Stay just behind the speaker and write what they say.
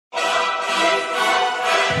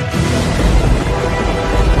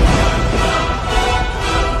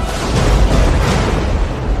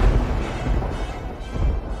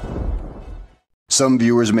Some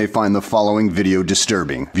viewers may find the following video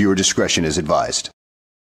disturbing. Viewer discretion is advised.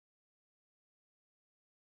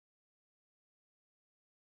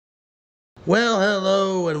 Well,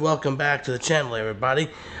 hello and welcome back to the channel, everybody.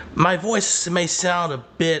 My voice may sound a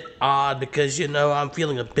bit odd because, you know, I'm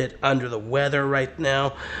feeling a bit under the weather right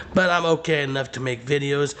now, but I'm okay enough to make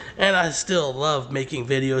videos, and I still love making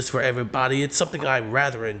videos for everybody. It's something I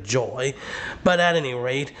rather enjoy. But at any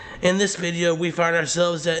rate, in this video, we find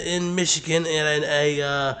ourselves in Michigan in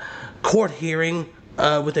a court hearing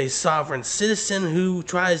with a sovereign citizen who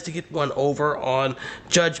tries to get one over on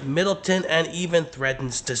Judge Middleton and even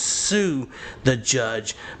threatens to sue the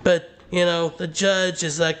judge. But, you know, the judge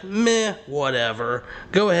is like, meh, whatever.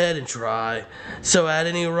 Go ahead and try. So at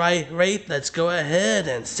any rate, let's go ahead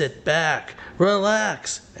and sit back,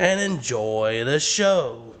 relax, and enjoy the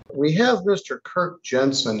show. We have Mr. Kirk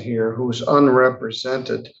Jensen here, who's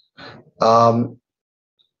unrepresented.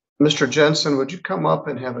 Mr. Jensen, would you come up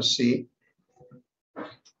and have a seat?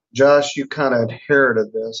 Josh, you kind of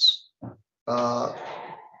inherited this.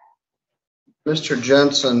 Mr.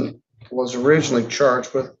 Jensen was originally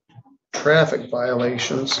charged with traffic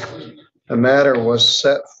violations. The matter was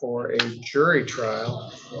set for a jury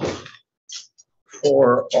trial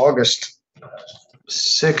for August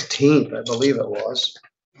 16th, I believe it was.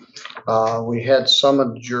 We had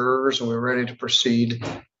summoned jurors and we were ready to proceed.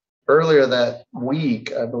 Earlier that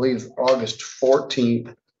week, I believe August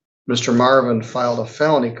 14th, Mr. Marvin filed a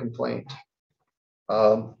felony complaint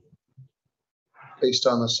based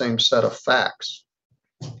on the same set of facts.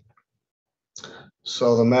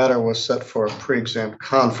 So the matter was set for a pre-exam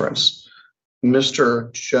conference.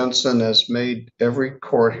 Mr. Jensen has made every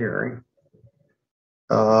court hearing,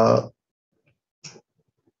 but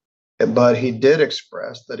he did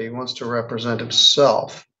express that he wants to represent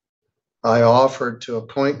himself. I offered to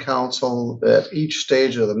appoint counsel at each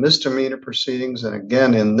stage of the misdemeanor proceedings, and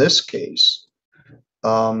again in this case,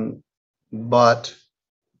 but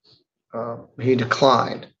he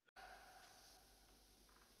declined.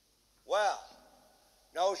 Well,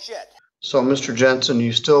 no shit. So, Mr. Jensen,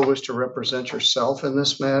 you still wish to represent yourself in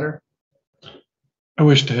this matter? I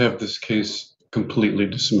wish to have this case completely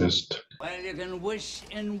dismissed. Well, you can wish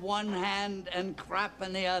in one hand and crap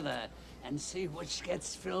in the other, and see which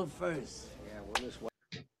gets filled first.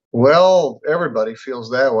 Well, everybody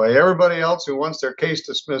feels that way. Everybody else who wants their case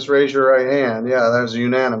dismissed, raise your right hand. Yeah, that's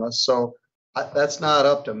unanimous. So that's not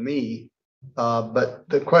up to me. But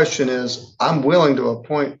the question is, I'm willing to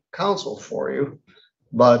appoint counsel for you,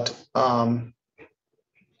 but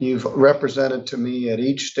you've represented to me at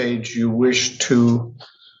each stage you wish to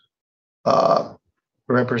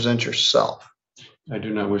represent yourself. I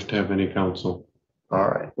do not wish to have any counsel. All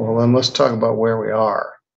right. Well, then let's talk about where we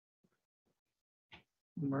are.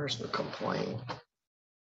 Where's the complaint?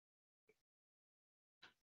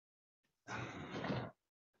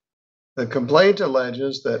 The complaint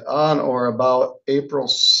alleges that on or about April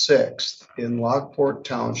 6th in Lockport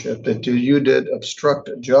Township that you did obstruct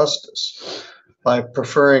justice by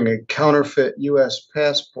preferring a counterfeit U.S.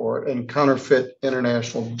 passport and counterfeit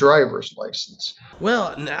international driver's license.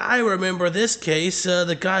 Well, I remember this case.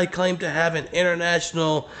 The guy claimed to have an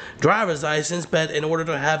international driver's license, but in order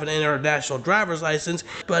to have an international driver's license,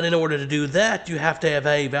 in order to do that, you have to have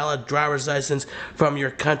a valid driver's license from your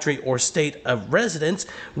country or state of residence,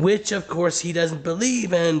 which, of course, he doesn't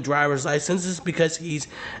believe in driver's licenses because he's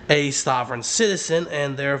a sovereign citizen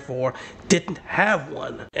and therefore didn't have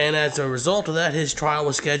one. And as a result of that, his trial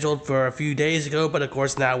was scheduled for a few days ago, but of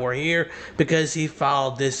course now we're here because he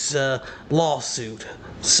filed this lawsuit.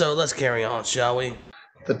 So let's carry on, shall we?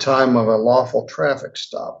 The time of a lawful traffic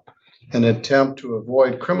stop, an attempt to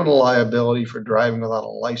avoid criminal liability for driving without a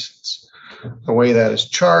license. The way that is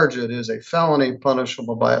charged, it is a felony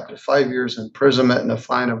punishable by up to 5 years imprisonment and a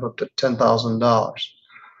fine of up to $10,000.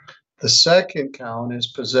 The second count is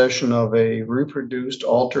possession of a reproduced,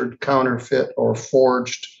 altered, counterfeit, or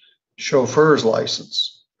forged chauffeur's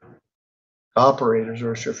license. Operator's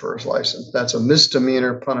or chauffeur's license. That's a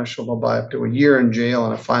misdemeanor punishable by up to a year in jail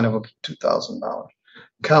and a fine of up to $2,000.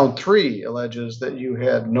 Count 3 alleges that you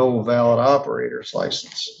had no valid operator's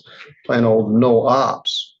license, plain old no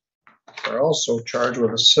ops. They're also charged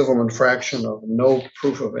with a civil infraction of no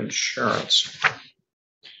proof of insurance.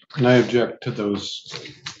 And I object to those.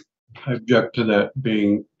 I object to that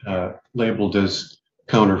being labeled as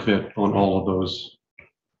counterfeit on all of those.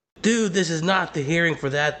 Dude, this is not the hearing for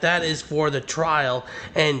that. That is for the trial,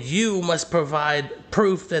 and you must provide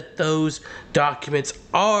proof that those documents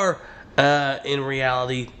are in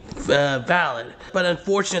reality valid. But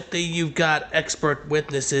unfortunately, you've got expert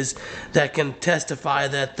witnesses that can testify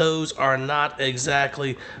that those are not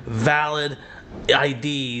exactly valid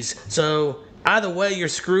IDs. So either way, you're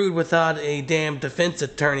screwed without a damn defense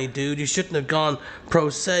attorney, dude. You shouldn't have gone pro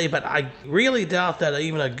se, but I really doubt that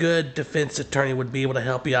even a good defense attorney would be able to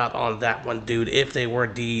help you out on that one, dude, if they were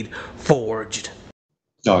indeed forged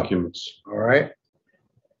documents. All right.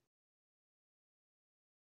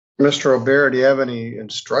 Mr. O'Bear, do you have any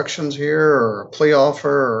instructions here or a plea offer?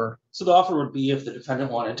 Or? So the offer would be if the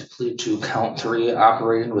defendant wanted to plead to count 3,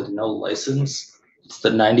 operating with no license. It's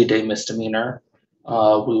the 90-day misdemeanor.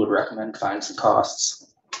 We would recommend fines and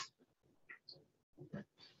costs.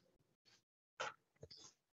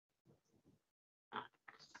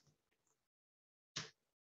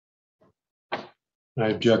 I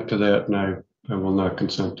object to that, and I will not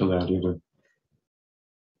consent to that either.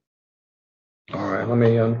 All right, let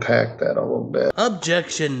me unpack that a little bit.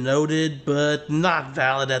 Objection noted, but not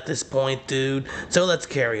valid at this point, dude. So let's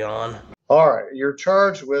carry on. All right, you're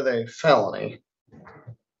charged with a felony,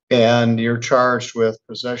 and you're charged with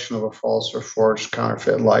possession of a false or forged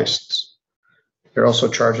counterfeit license. You're also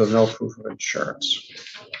charged with no proof of insurance.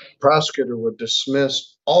 The prosecutor would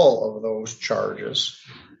dismiss all of those charges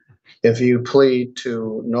if you plead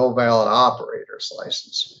to no valid operator's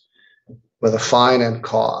license with a fine and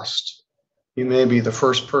cost. You may be the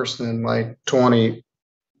first person in my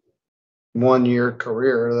 21-year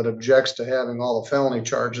career that objects to having all the felony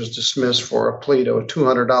charges dismissed for a plea to a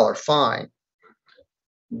 $200 fine.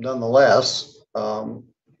 Nonetheless,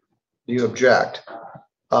 you object.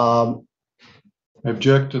 I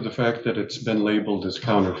object to the fact that it's been labeled as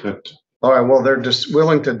counterfeit. All right, well, they're just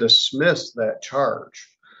willing to dismiss that charge.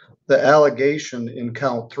 The allegation in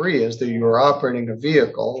count 3 is that you are operating a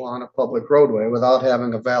vehicle on a public roadway without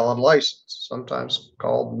having a valid license, sometimes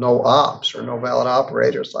called no ops or no valid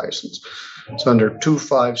operator's license. It's under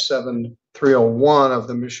 257301 of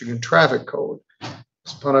the Michigan Traffic Code.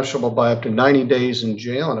 It's punishable by up to 90 days in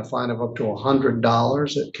jail and a fine of up to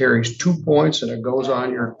 $100. It carries 2 points and it goes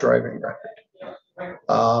on your driving record.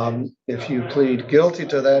 If you plead guilty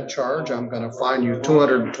to that charge, I'm going to fine you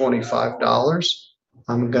 $225.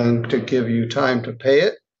 I'm going to give you time to pay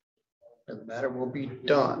it, and the matter will be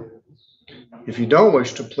done. If you don't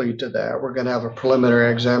wish to plead to that, we're going to have a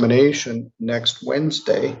preliminary examination next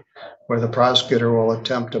Wednesday, where the prosecutor will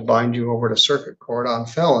attempt to bind you over to circuit court on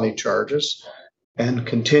felony charges and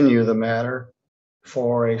continue the matter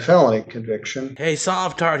for a felony conviction. Hey,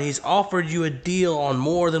 Sovtard, he's offered you a deal on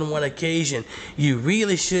more than one occasion. You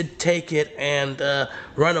really should take it and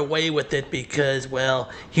run away with it because,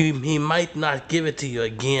 well, he might not give it to you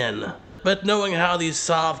again. But knowing how these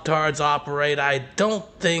Sovtards operate, I don't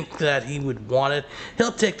think that he would want it.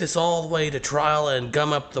 He'll take this all the way to trial and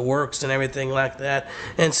gum up the works and everything like that,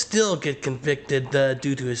 and still get convicted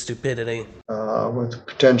due to his stupidity. With a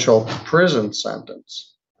potential prison sentence.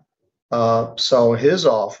 So his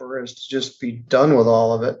offer is to just be done with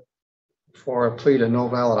all of it for a plea to no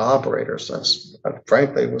valid operators. That's, I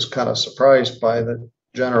frankly was kind of surprised by the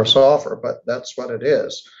generous offer, but that's what it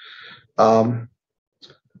is.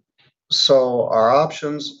 So our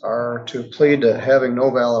options are to plead to having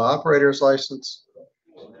no valid operator's license.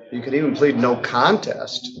 You could even plead no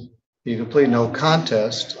contest. You can plead no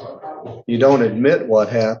contest. You don't admit what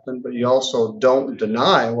happened, but you also don't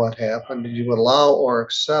deny what happened. You allow or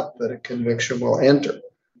accept that a conviction will enter.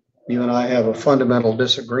 You and I have a fundamental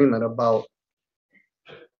disagreement about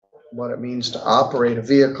what it means to operate a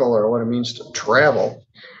vehicle or what it means to travel.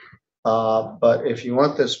 But if you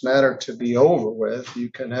want this matter to be over with, you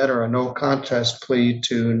can enter a no contest plea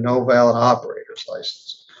to no valid operator's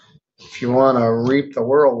license. If you want to reap the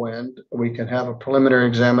whirlwind, we can have a preliminary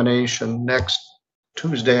examination next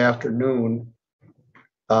Tuesday afternoon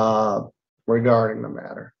regarding the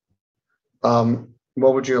matter.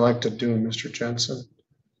 What would you like to do, Mr. Jensen?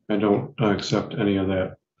 I don't accept any of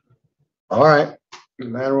that. All right, the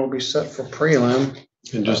matter will be set for prelim.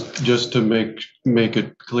 And just to make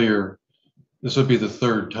it clear, this would be the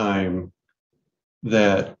 3rd time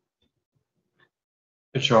that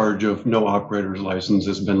a charge of no operator's license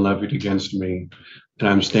has been levied against me, and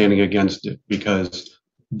I'm standing against it because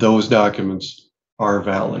those documents are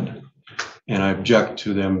valid, and I object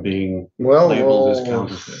to them being labeled as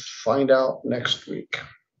counterfeit. Find out next week.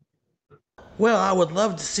 Well, I would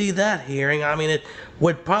love to see that hearing. I mean, it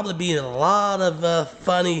would probably be a lot of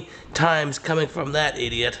funny times coming from that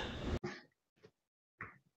idiot.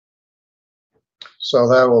 So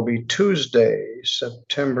that will be Tuesday,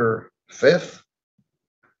 September 5th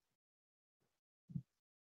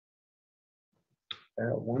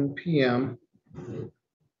at 1 p.m.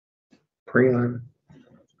 Prelim.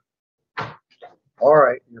 All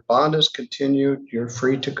right, your bond is continued. You're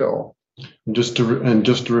free to go. And just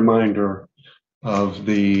a reminder of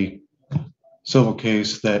the civil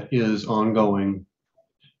case that is ongoing,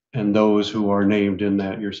 and those who are named in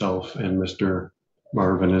that, yourself and Mr.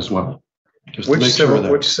 Marvin as well. Just to Which make sure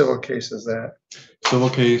that which civil case is that? civil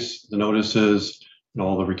case, the notices, and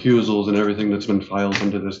all the recusals and everything that's been filed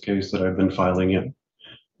into this case that I've been filing in.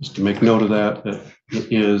 Just to make note of that, that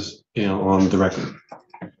it is, you know, on the record.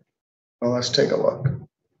 Well, let's take a look.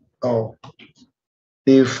 Oh,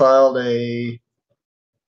 you filed a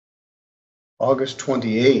August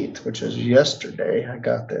 28th, which is yesterday. I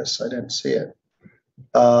got this. I didn't see it.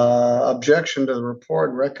 Objection to the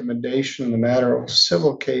report and recommendation in the matter of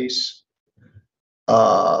civil case.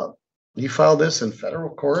 You filed this in federal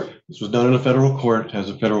court? This was done in a federal court, has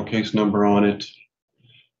a federal case number on it,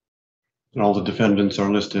 and all the defendants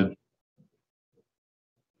are listed.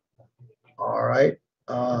 All right.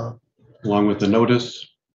 Along with the notice.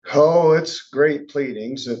 Oh, it's great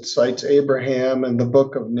pleadings. It cites Abraham and the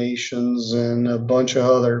Book of Nations and a bunch of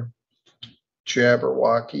other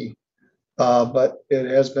jabberwocky. But it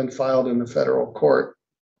has been filed in the federal court.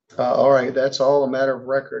 All right, that's all a matter of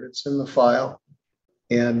record. It's in the file.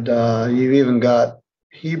 And you've even got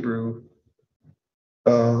Hebrew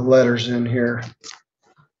letters in here.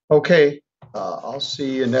 Okay, I'll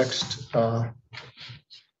see you next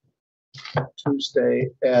Tuesday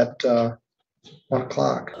at 1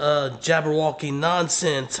 o'clock. Jabberwocky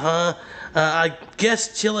nonsense, huh? I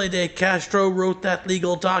guess Chile de Castro wrote that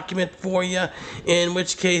legal document for you, in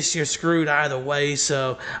which case you're screwed either way,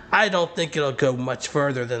 so I don't think it'll go much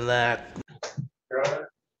further than that. Your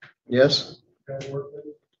Honor, Yes? can I work with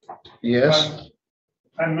you? Yes?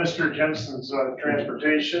 I'm Mr. Jensen's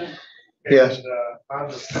transportation. Yes. And on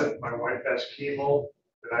the 5th, my wife has chemo,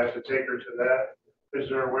 and I have to take her to that. Is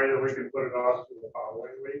there a way that we can put it off to the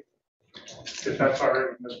following week? If that's all right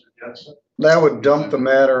with Mr. Jensen? That would dump the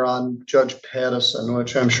matter on Judge Pattison,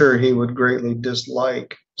 which I'm sure he would greatly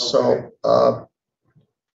dislike. Okay. So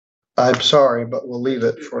I'm sorry, but we'll leave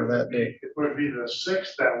it for that date. It would be the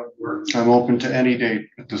 6th that would work. I'm open to any date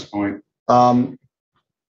at this point.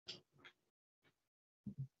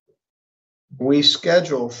 We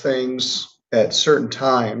schedule things at certain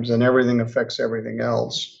times and everything affects everything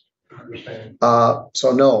else. I understand.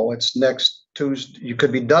 So no, it's next Tuesday. You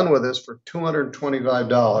could be done with this for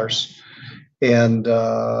 $225. And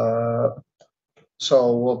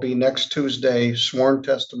so we'll be next Tuesday, sworn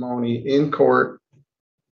testimony in court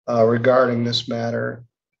regarding this matter.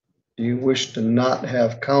 You wish to not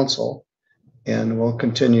have counsel, and we'll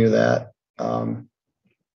continue that.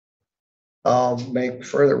 I'll make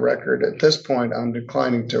further record. At this point, I'm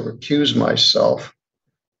declining to recuse myself.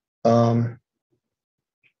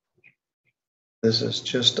 This is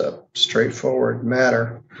just a straightforward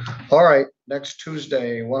matter. All right, next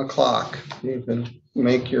Tuesday, 1 o'clock. You can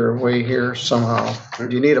make your way here somehow. Do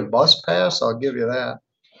you need a bus pass? I'll give you that.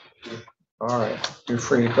 All right, you're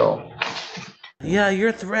free to go. Yeah,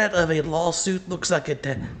 your threat of a lawsuit looks like it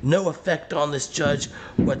had no effect on this judge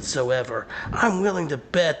whatsoever. I'm willing to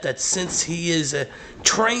bet that since he is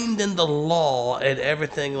trained in the law and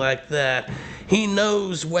everything like that, he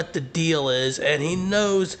knows what the deal is, and he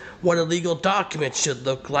knows what a legal document should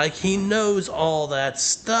look like. He knows all that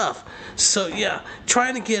stuff. So yeah,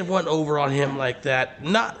 trying to get one over on him like that,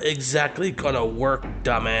 not exactly gonna work,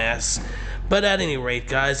 dumbass. But at any rate,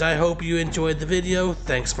 guys, I hope you enjoyed the video.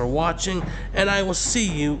 Thanks for watching, and I will see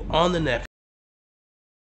you on the next